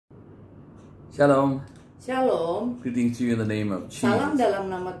Shalom. Shalom. Greetings to you in the name of Jesus. Salam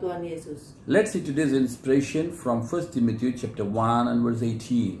dalam nama Tuhan Yesus. Let's see today's inspiration from 1 Timothy chapter 1 and verse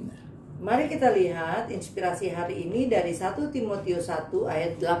 18. Mari kita lihat inspirasi hari ini dari 1 Timotius 1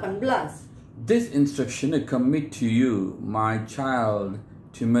 ayat 18. This instruction I commit to you, my child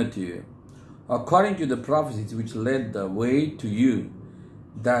Timothy, according to the prophecies which led the way to you,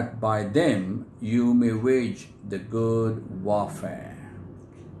 that by them you may wage the good warfare.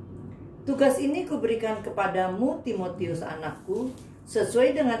 Tugas ini kuberikan kepadamu, Timotius anakku,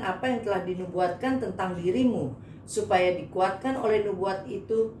 sesuai dengan apa yang telah dinubuatkan tentang dirimu, supaya dikuatkan oleh nubuat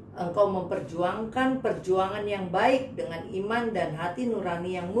itu, engkau memperjuangkan perjuangan yang baik dengan iman dan hati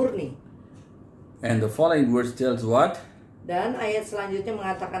nurani yang murni. And the following verse tells what? Dan ayat selanjutnya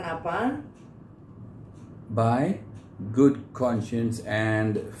mengatakan apa? By good conscience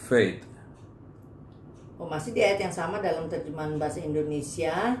and faith. Oh, masih di ayat yang sama dalam terjemahan bahasa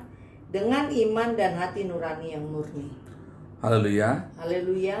Indonesia. Dengan iman dan hati nurani yang murni. Hallelujah.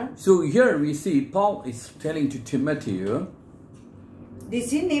 Haleluya. So here we see Paul is telling to Timothy, di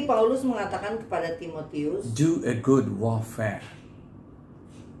sini Paulus mengatakan kepada Timotius, do a good warfare.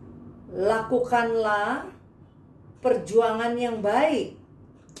 Lakukanlah perjuangan yang baik.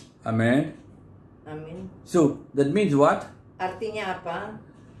 Amen. Amin. So that means what? Artinya apa?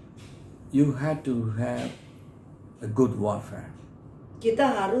 You had to have a good warfare. Kita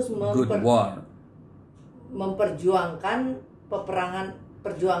harus Good war. memperjuangkan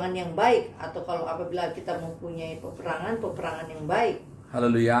perjuangan yang baik, atau kalau apabila kita mempunyai peperangan yang baik.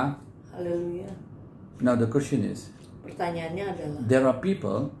 Hallelujah. Haleluya. Now the question is, Pertanyaannya adalah, there are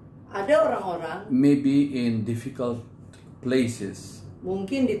people ada orang-orang maybe in difficult places.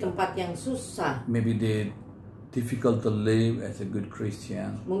 mungkin di tempat yang susah. Maybe they difficult to live as a good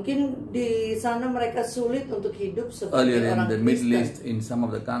Christian. Mungkin di sana mereka sulit untuk hidup sebagai Earlier in orang the Middle Kristen. East, in some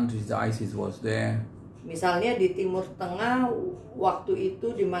of the countries, the ISIS was there. Misalnya di Timur Tengah waktu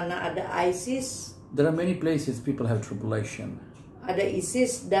itu di mana ada ISIS, There are many places people have tribulation. ada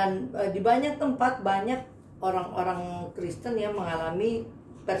ISIS, dan di banyak tempat banyak orang-orang Kristen yang mengalami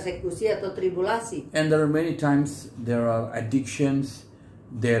persekusi atau tribulasi. And there are many times there are addictions,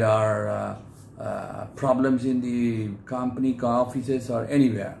 there are problems in the company, offices, or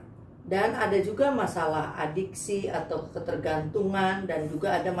anywhere. Dan ada juga masalah adiksi atau ketergantungan, dan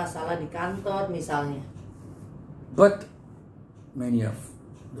juga ada masalah di kantor misalnya. But many of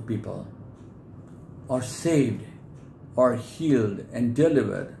the people are saved, or healed and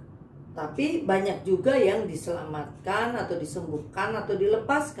delivered. Tapi banyak juga yang diselamatkan atau disembuhkan atau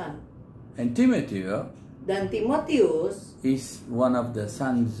dilepaskan. And Timothy Dan Timotius is one of the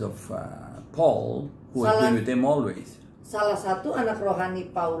sons of Paul, who has been with him always. salah satu anak rohani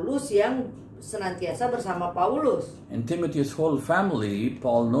Paulus yang senantiasa bersama Paulus. And Timothy's whole family,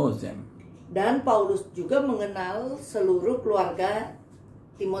 Paul knows them. Dan Paulus juga mengenal seluruh keluarga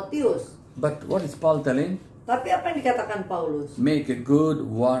Timotius. But what is Paul telling? Tapi apa yang dikatakan Paulus? Make a good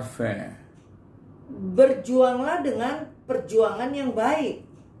warfare. Berjuanglah dengan perjuangan yang baik.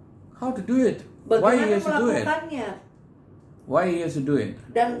 How to do it? Why he Bagaimana has to do it? melakukannya? Why he has to do it?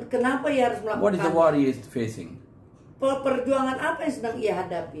 Dan kenapa ia harus What is the war melakukannya? he is facing? Perjuangan apa yang sedang ia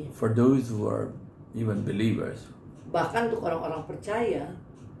hadapi? For those who are even believers. Bahkan untuk orang-orang percaya,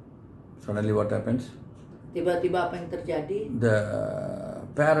 Suddenly what happens? tiba-tiba apa yang terjadi? The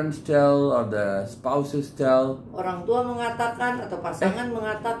parents tell, or the spouses tell, Orang tua mengatakan atau pasangan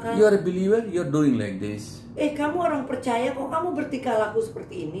mengatakan, you are a believer, you are doing like this. kamu orang percaya kok kamu bertingkah laku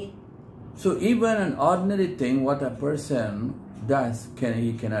seperti ini. So even an ordinary thing, what a person does,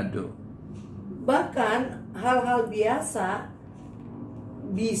 he cannot do. Bahkan hal-hal biasa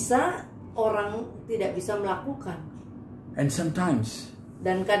bisa orang tidak bisa melakukan. And sometimes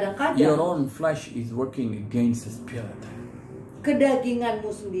Dan your kadang-kadang own flesh is working against the spirit. kedaginganmu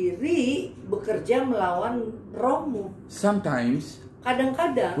sendiri bekerja melawan rohmu. Sometimes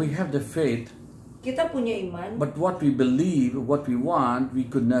Kadang-kadang we have the faith, kita punya iman, but what we believe, what we want, we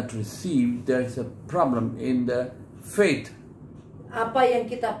could not receive. There's a problem in the faith. apa yang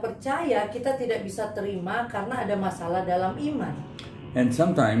kita percaya kita tidak bisa terima karena ada masalah dalam iman. And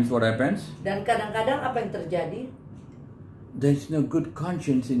sometimes what happens? Dan kadang-kadang apa yang terjadi? There's no good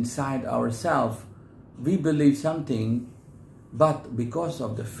conscience inside ourselves. We believe something, but because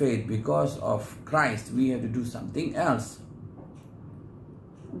of the faith, because of Christ, we have to do something else.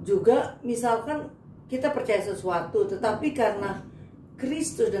 Juga misalkan kita percaya sesuatu, tetapi karena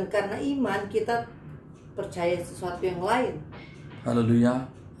Kristus dan karena iman kita percaya sesuatu yang lain. Hallelujah.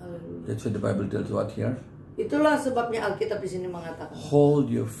 Haleluya. That's what the Bible tells what here. Itulah sebabnya Alkitab di sini mengatakan, Hold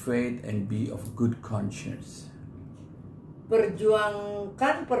your faith and be of good conscience.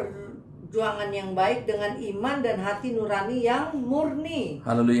 perjuangkan perjuangan yang baik dengan iman dan hati nurani yang murni.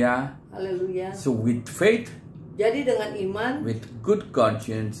 Hallelujah. Haleluya. So with faith, Jadi dengan iman with good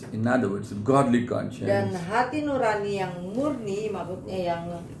conscience, in other words, godly dan conscience, hati nurani yang murni, maksudnya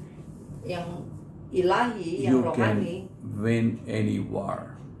yang ilahi, yang you rohani, can win any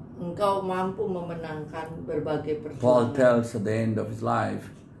war. engkau mampu memenangkan berbagai Paul perjuangan. tells at the end of his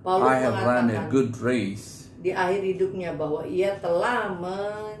life, Paulus I have run a mengatakan good race. di akhir hidupnya bahwa ia telah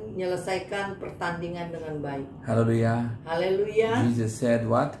menyelesaikan pertandingan dengan baik. Hallelujah. Haleluya. Jesus said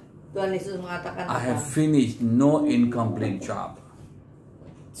what? Tuhan Yesus mengatakan I have apa? finished no incomplete job.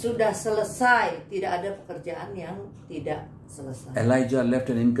 Sudah selesai, tidak ada pekerjaan yang tidak selesai. Elijah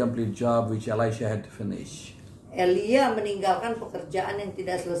left an incomplete job which Elisha had to finish. Elia meninggalkan pekerjaan yang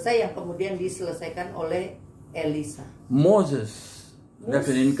tidak selesai yang kemudian diselesaikan oleh Elisa. Moses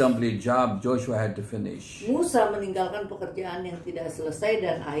left an incomplete job Joshua had to finish. Musa meninggalkan pekerjaan yang tidak selesai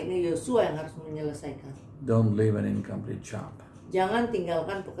dan akhirnya Yosua yang harus menyelesaikan. Don't leave an incomplete job. Jangan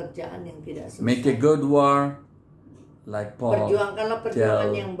tinggalkan pekerjaan yang tidak selesai. Make a good war like Paul. Perjuangkanlah perjuangan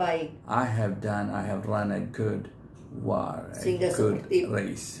tell, yang baik. I have run a good war, a Sehingga good seperti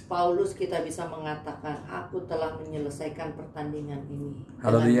race. Paulus kita bisa mengatakan, aku telah menyelesaikan pertandingan ini.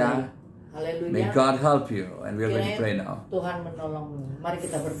 Hallelujah. Haleluya. May God help you, and we are going to pray Kiranya now. Tuhan menolongmu. Mari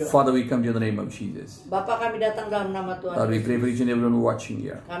kita berdoa. Father, we come to you in the name of Jesus. Bapa, kami datang dalam nama Tuhan. Lord, we pray for each and everyone watching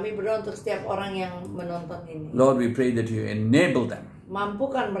here. Kami berdoa untuk setiap orang yang menonton ini. Lord, we pray that you enable them.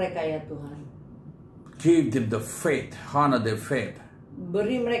 Mampukan mereka ya Tuhan. Give them the faith, honor their faith,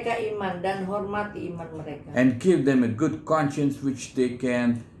 Beri mereka iman dan hormati iman mereka. and give them a good conscience which they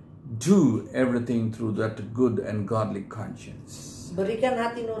can do everything through that good and godly conscience. Berikan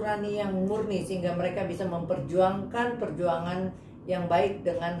hati nurani yang murni sehingga mereka bisa memperjuangkan perjuangan yang baik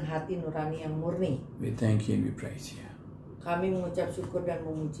dengan hati nurani yang murni. We thank you and we praise you. Kami mengucap syukur dan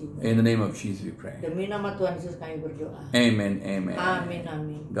memuji-Mu. In the name of Jesus we pray. Demi nama Tuhan Yesus kami berdoa. Amen, amen. Amin,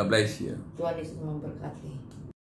 amin. God bless you. Tuhan Yesus memberkati.